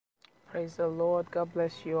Praise the Lord. God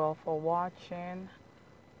bless you all for watching.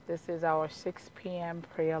 This is our 6 p.m.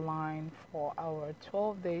 prayer line for our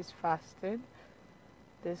 12 days fasted.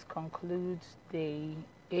 This concludes day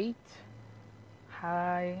 8.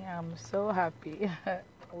 I am so happy.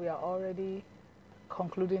 We are already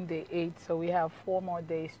concluding day 8, so we have 4 more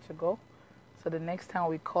days to go. So the next time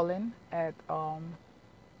we call in at 12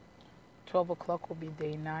 o'clock will be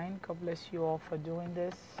day 9. God bless you all for doing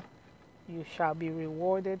this. You shall be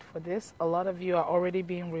rewarded for this. A lot of you are already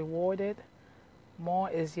being rewarded. More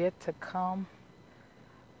is yet to come.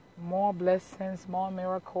 More blessings, more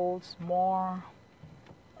miracles, more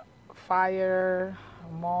fire,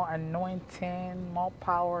 more anointing, more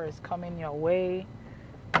power is coming your way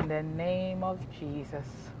in the name of Jesus.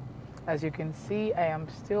 As you can see, I am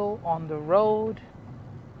still on the road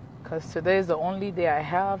because today is the only day I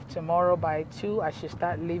have. Tomorrow by 2, I should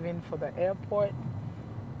start leaving for the airport.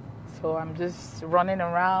 So I'm just running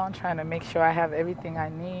around trying to make sure I have everything I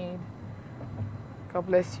need. God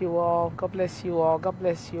bless you all. God bless you all. God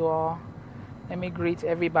bless you all. Let me greet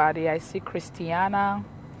everybody. I see Christiana,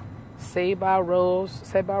 Seba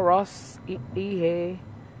Ross, Ihe,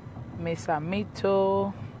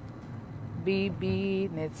 Mesamito, BB,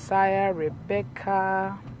 Netsiah,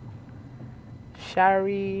 Rebecca,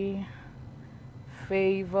 Shari,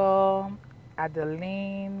 Favor,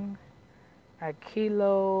 Adeline,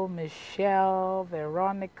 Akilo, Michelle,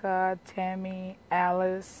 Veronica, Tammy,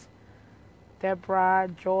 Alice, Deborah,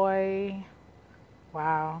 Joy,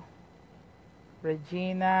 wow,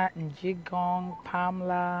 Regina, Njigong,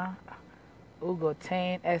 Pamela,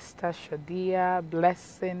 Ugotain, Esther, Shadia,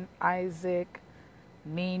 Blessing, Isaac,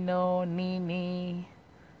 Nino, Nini,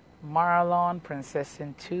 Marlon, Princess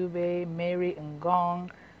Ntube, Mary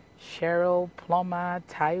Ngong, Cheryl, Plummer,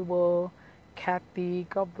 Taiwo, Kathy.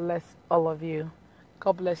 God bless all of you.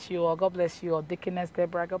 God bless you all. God bless you all. Dickiness,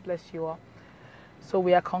 Deborah, God bless you all. So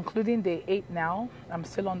we are concluding day 8 now. I'm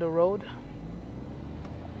still on the road.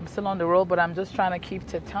 But I'm just trying to keep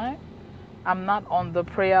to time. I'm not on the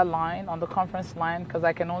prayer line, on the conference line, because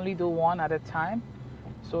I can only do one at a time.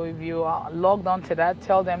 So if you are logged on to that,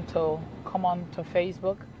 tell them to come on to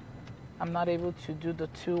Facebook. I'm not able to do the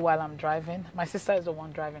 2 while I'm driving. My sister is the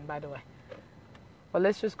one driving, by the way. But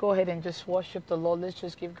let's just go ahead and just worship the Lord. Let's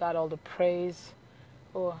just give God all the praise.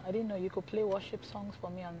 Oh, I didn't know you could play worship songs for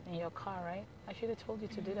me in your car, right? I should have told you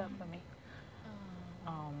to do that for me.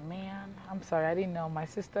 Oh, man. I'm sorry. I didn't know. My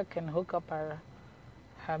sister can hook up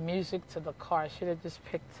her music to the car. I should have just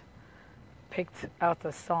picked out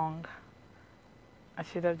a song. I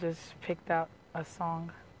should have just picked out a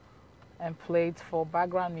song and played for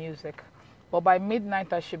background music. But by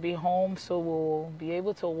midnight, I should be home, so we'll be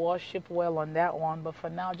able to worship well on that one. But for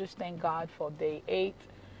now, just thank God for day 8.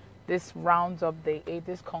 This rounds up day 8.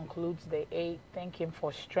 This concludes day 8. Thank Him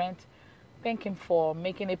for strength. Thank Him for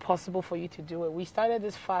making it possible for you to do it. We started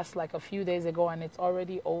this fast like a few days ago, and it's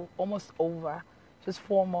already almost over. Just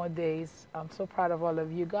 4 more days. I'm so proud of all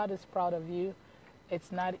of you. God is proud of you.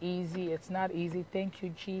 It's not easy. It's not easy. Thank you,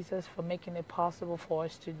 Jesus, for making it possible for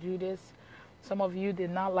us to do this. Some of you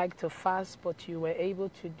did not like to fast, but you were able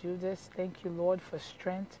to do this. Thank you, Lord, for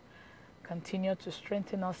strength. Continue to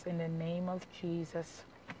strengthen us in the name of Jesus.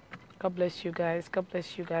 God bless you guys. God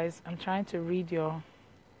bless you guys. I'm trying to read your...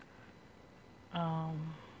 let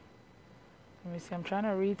me see. I'm trying to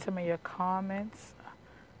read some of your comments.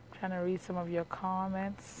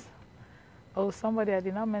 Oh, somebody, I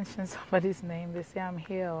did not mention somebody's name. They say I'm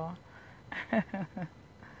here.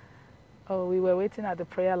 Oh, we were waiting at the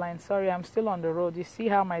prayer line. Sorry, I'm still on the road. You see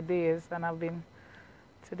how my day is, and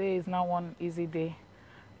today is not one easy day.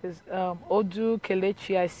 There's Odu,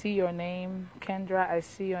 Kelechi, I see your name. Kendra, I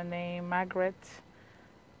see your name. Margaret,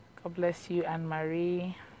 God bless you.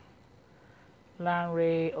 Anne-Marie,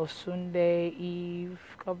 Lanre, Osunde, Eve,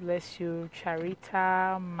 God bless you.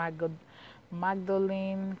 Charita,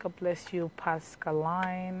 Magdalene, God bless you.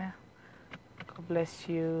 Pascaline, God bless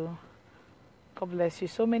you. God bless you.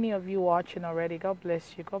 So many of you watching already. God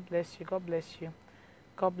bless you. God bless you. God bless you.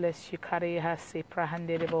 God bless you. Kareha se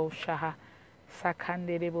prahandebo shaha.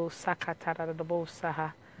 Sakandebo sakatarabo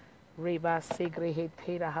saha. Reba segrehe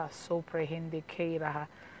teraha soprehende keiraha.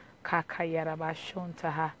 Kakayaraba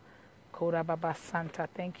shuntaha. Korababa Santa.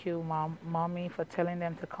 Thank you, Mommy, for telling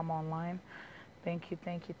them to come online. Thank you,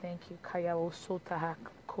 thank you, thank you. Kaya osotaha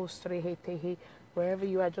kostrehe tehe. Wherever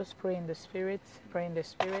you are, just pray in the Spirit. Pray in the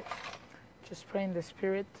Spirit. Just pray in the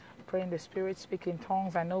Spirit. Pray in the Spirit. Speak in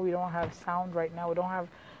tongues. I know we don't have sound right now. We don't have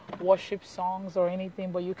worship songs or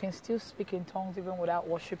anything, but you can still speak in tongues even without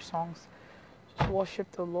worship songs. Just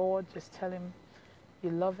worship the Lord. Just tell Him You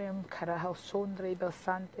love Him.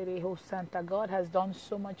 God has done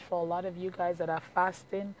so much for a lot of you guys that are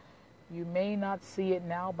fasting. You may not see it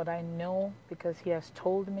now, but I know because He has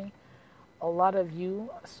told me. A lot of you,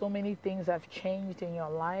 so many things have changed in your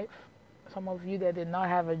life. Some of you that did not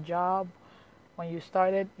have a job, when you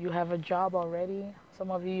started, you have a job already. Some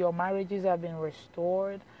of you, your marriages have been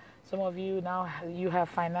restored. Some of you now, you have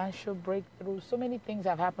financial breakthrough. So many things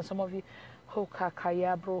have happened. Some of you, some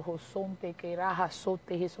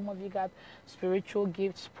of you got spiritual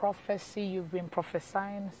gifts, prophecy. You've been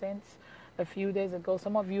prophesying since a few days ago.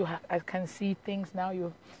 Some of you, I can see things now.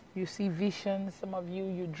 You see visions. Some of you,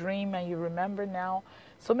 you dream and you remember now.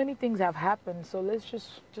 So many things have happened. So let's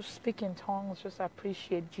just speak in tongues. Just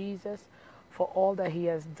appreciate Jesus for all that He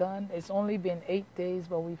has done. It's only been 8 days,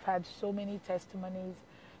 but we've had so many testimonies.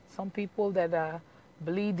 Some people that are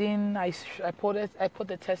bleeding. I put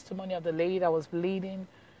the testimony of the lady that was bleeding,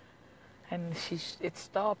 and it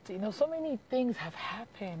stopped. You know, so many things have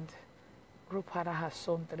happened.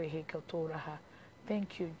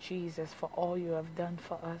 Thank you, Jesus, for all you have done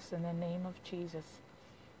for us in the name of Jesus.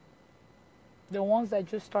 The ones that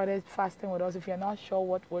just started fasting with us, if you're not sure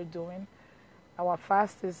what we're doing, our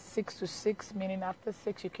fast is 6 to 6, meaning after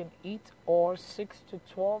 6 you can eat, or 6 to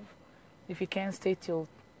 12. If you can't stay till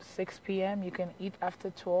 6 p.m., you can eat after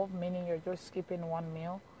 12, meaning you're just skipping one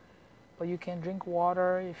meal. But you can drink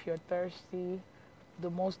water if you're thirsty. The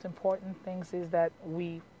most important things is that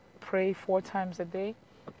we pray 4 times a day.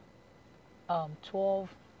 12,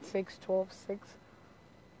 6, 12, 6.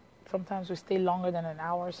 Sometimes we stay longer than an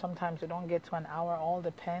hour. Sometimes we don't get to an hour. All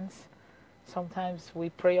depends. Sometimes we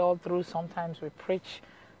pray all through. Sometimes we preach.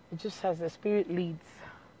 It just as the Spirit leads.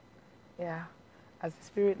 Yeah, as the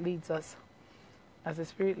Spirit leads us. As the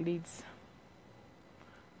Spirit leads.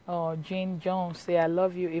 Oh, Jane Jones say, I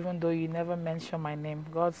love you even though you never mention my name.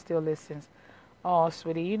 God still listens. Oh,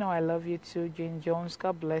 sweetie, you know I love you too, Jane Jones.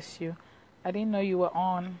 God bless you. I didn't know you were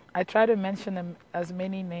on. I try to mention them as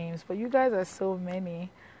many names, but you guys are so many.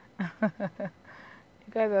 You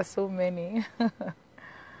guys are so many.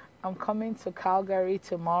 I'm coming to Calgary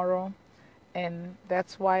tomorrow, and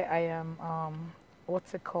that's why I am,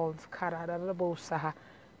 what's it called? That's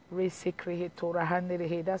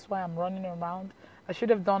why I'm running around. I should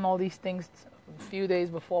have done all these things a few days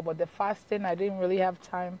before, but the fasting, I didn't really have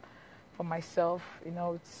time for myself. You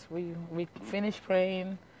know, we finished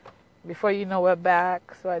praying. Before you know, we're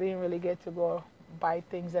back, so I didn't really get to go buy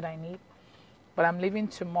things that I need. But I'm leaving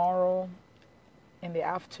tomorrow in the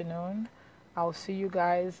afternoon. I'll see you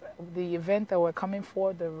guys. The event that we're coming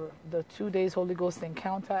for, the 2 days Holy Ghost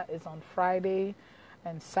Encounter, is on Friday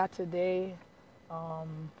and Saturday.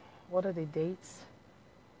 What are the dates?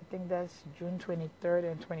 I think that's June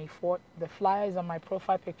 23rd and 24th. The flyer is on my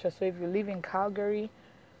profile picture. So if you live in Calgary,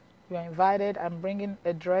 you're invited. I'm bringing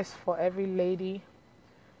a dress for every lady.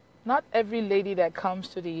 Not every lady that comes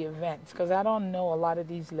to the events, because I don't know a lot of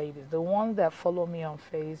these ladies. The ones that follow me on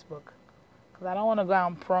Facebook. Because I don't want to go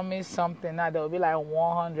and promise something that there will be like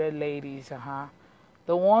 100 ladies.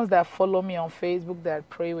 The ones that follow me on Facebook, that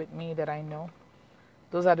pray with me, that I know.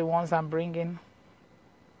 Those are the ones I'm bringing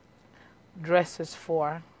dresses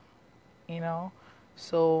for, you know.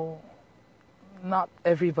 So, not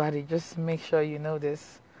everybody. Just make sure you know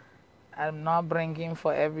this. I'm not bringing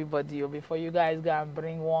for everybody. Before you guys go and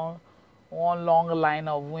bring one long line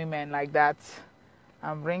of women like that,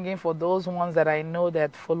 I'm bringing for those ones that I know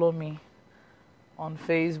that follow me on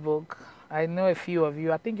Facebook. I know a few of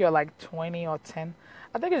you. I think you're like 20 or 10.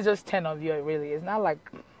 I think it's just 10 of you, really. It's not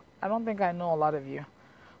like, I don't think I know a lot of you.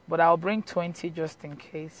 But I'll bring 20 just in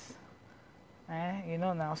case. You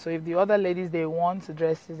know now. So if the other ladies, they want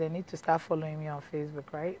dresses, they need to start following me on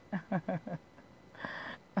Facebook, right?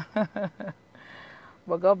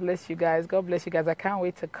 But God bless you guys. God bless you guys. I can't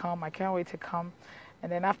wait to come.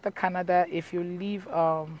 And then after Canada, if you leave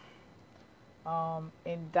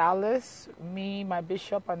in Dallas, me, my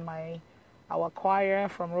bishop, and our choir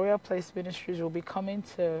from Royal Place Ministries will be coming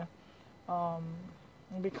to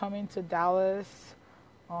Dallas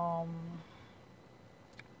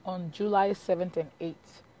on July 7th and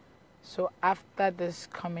 8th. So after this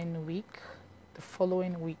coming week, the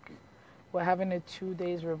following week, we're having a 2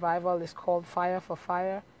 days revival. It's called Fire for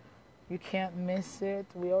Fire. You can't miss it.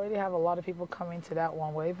 We already have a lot of people coming to that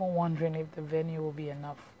one. We're even wondering if the venue will be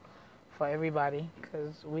enough for everybody,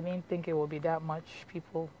 because we didn't think it would be that much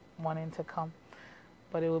people wanting to come.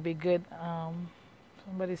 But it will be good.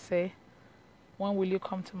 Somebody say, when will you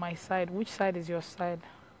come to my side? Which side is your side?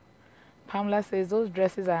 Pamela says, those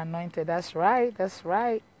dresses are anointed. That's right. That's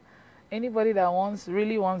right. Anybody that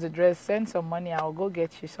really wants a dress, send some money. I'll go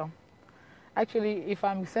get you some. Actually, if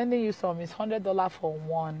I'm sending you some, it's $100 for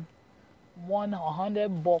one,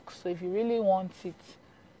 $100. So if you really want it,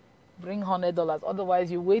 bring $100.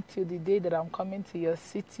 Otherwise, you wait till the day that I'm coming to your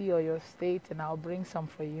city or your state, and I'll bring some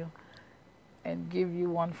for you and give you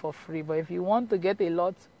one for free. But if you want to get a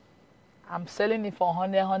lot, I'm selling it for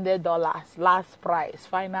 $100. Last price,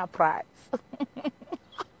 final price.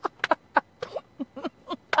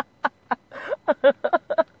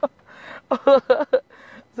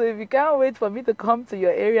 So if you can't wait for me to come to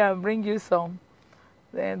your area and bring you some,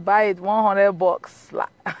 then buy it $100.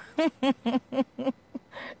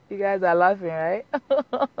 You guys are laughing, right?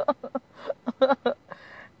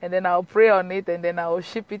 And then I'll pray on it, and then I'll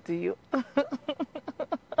ship it to you.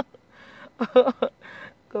 God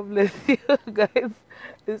bless you guys.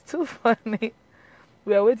 It's too funny.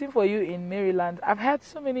 We are waiting for you in Maryland. I've had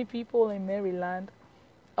so many people in Maryland.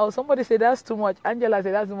 Oh, somebody said that's too much. Angela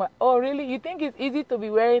said that's too much. Oh, really? You think it's easy to be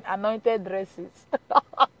wearing anointed dresses?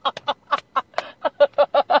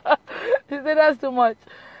 She said that's too much.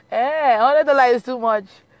 $100 is too much.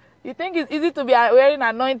 You think it's easy to be wearing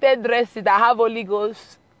anointed dresses that have Holy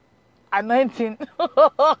Ghost anointing?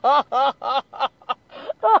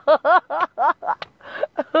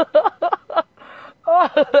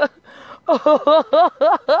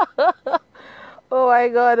 Oh my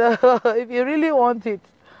God. If you really want it,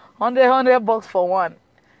 $100 for one.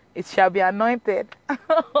 It shall be anointed.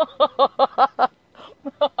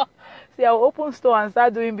 See, I'll open store and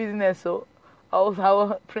start doing business. So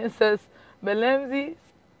our Princess Belemzi's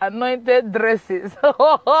anointed dresses.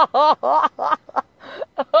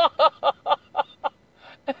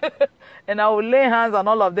 And I will lay hands on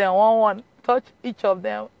all of them, one, touch each of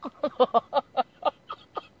them.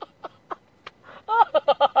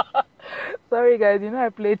 Sorry guys, I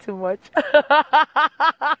play too much.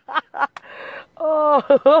 Oh.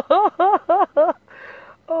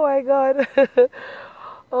 Oh my God.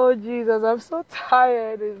 Oh Jesus, I'm so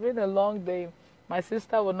tired. It's been a long day. My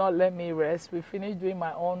sister will not let me rest. We finished doing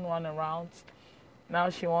my own runarounds. Now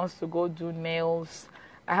she wants to go do nails.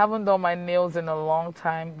 I haven't done my nails in a long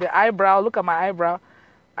time. The eyebrow, look at my eyebrow.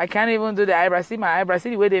 I can't even do the eyebrow. See my eyebrow. See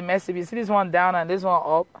the way they mess it. You see this one down and this one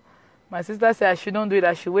up. My sister said I shouldn't do it.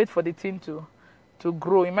 I should wait for the thing to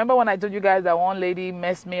grow. Remember when I told you guys that one lady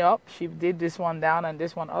messed me up? She did this one down and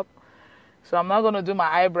this one up. So I'm not going to do my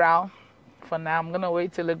eyebrow for now. I'm going to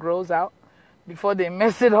wait till it grows out before they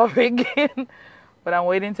mess it up again. But I'm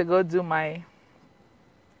waiting to go do my,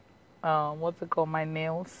 my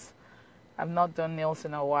nails. I've not done nails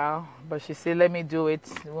in a while. But she said, let me do it.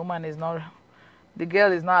 The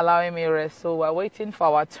girl is not allowing me rest. So we're waiting for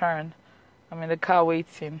our turn. I'm in the car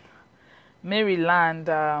waiting. Maryland,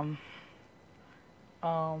 I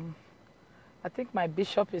think my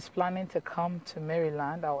bishop is planning to come to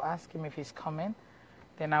Maryland. I'll ask him if he's coming.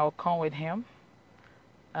 Then I will come with him.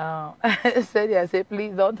 I said,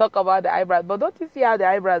 please don't talk about the eyebrows. But don't you see how the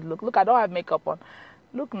eyebrows look? Look, I don't have makeup on.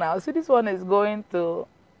 Look now. See, this one is going to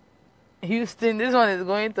Houston. This one is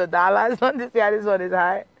going to Dallas. Don't you see how this one is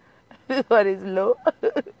high? This one is low.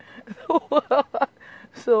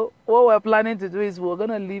 So what we're planning to do is we're going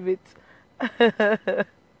to leave it.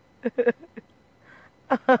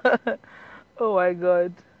 Oh my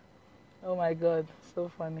God. Oh my God. So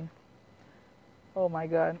funny. Oh my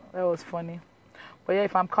God. That was funny. But yeah,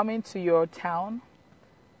 if I'm coming to your town,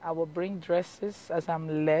 I will bring dresses as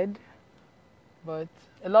I'm led. But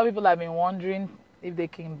a lot of people have been wondering if they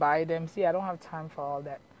can buy them. See, I don't have time for all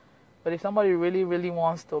that. But if somebody really, really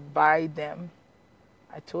wants to buy them,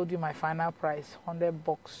 I told you my final price, $100.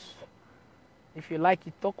 If you like,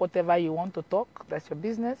 you talk whatever you want to talk. That's your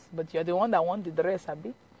business. But you're the one that wants the dress a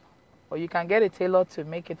bit. Or you can get a tailor to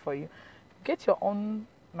make it for you. Get your own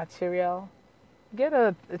material. Get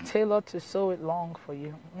a tailor to sew it long for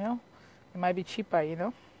you. It might be cheaper,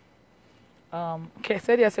 Okay, I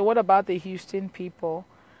said, what about the Houston people?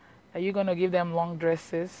 Are you going to give them long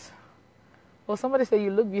dresses? Well, somebody said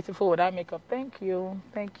you look beautiful without makeup. Thank you.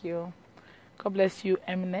 Thank you. God bless you,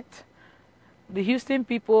 Mnet. The Houston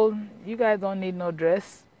people, you guys don't need no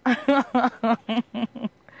dress.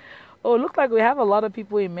 Oh, look like we have a lot of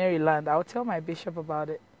people in Maryland. I'll tell my bishop about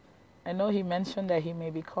it. I know he mentioned that he may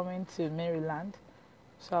be coming to Maryland.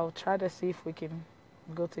 So I'll try to see if we can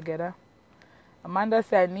go together. Amanda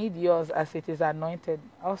said, I need yours as it is anointed.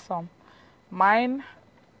 Awesome. Mine,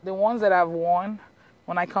 the ones that I've worn,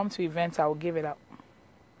 when I come to events, I will give it up.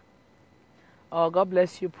 Oh, God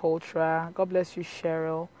bless you, Poltra. God bless you,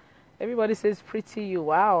 Cheryl. Everybody says pretty you.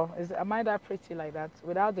 Wow. Am I that pretty like that?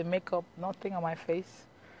 Without the makeup, nothing on my face.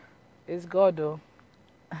 It's God, though.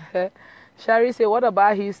 Shari said, what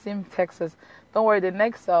about Houston, Texas? Don't worry, the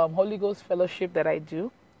next Holy Ghost fellowship that I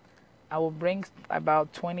do, I will bring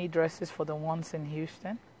about 20 dresses for the ones in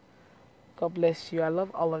Houston. God bless you. I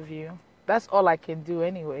love all of you. That's all I can do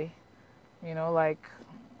anyway. You know, like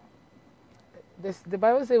this, the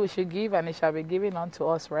Bible says we should give and it shall be given unto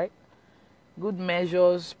us, right? Good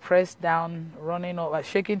measures, pressed down, running over,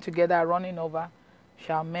 shaking together, running over,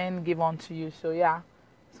 shall men give unto you. So yeah.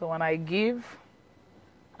 So when I give,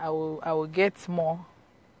 I will get more.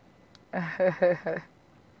 Are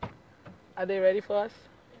they ready for us?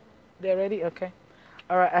 They're ready? Okay.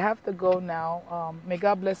 All right, I have to go now. May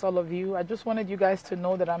God bless all of you. I just wanted you guys to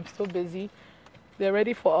know that I'm still busy. They're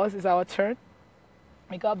ready for us. It's our turn.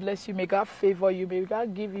 May God bless you. May God favor you. May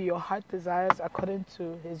God give you your heart desires according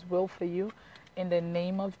to His will for you. In the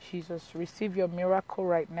name of Jesus, receive your miracle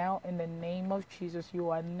right now. In the name of Jesus, you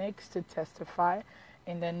are next to testify.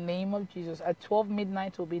 In the name of Jesus, at 12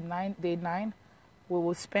 midnight will be day 9. We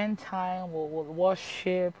will spend time. We'll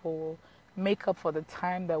worship. We'll make up for the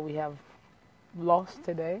time that we have lost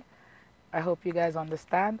today. I hope you guys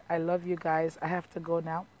understand. I love you guys. I have to go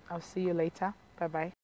now. I'll see you later. Bye bye.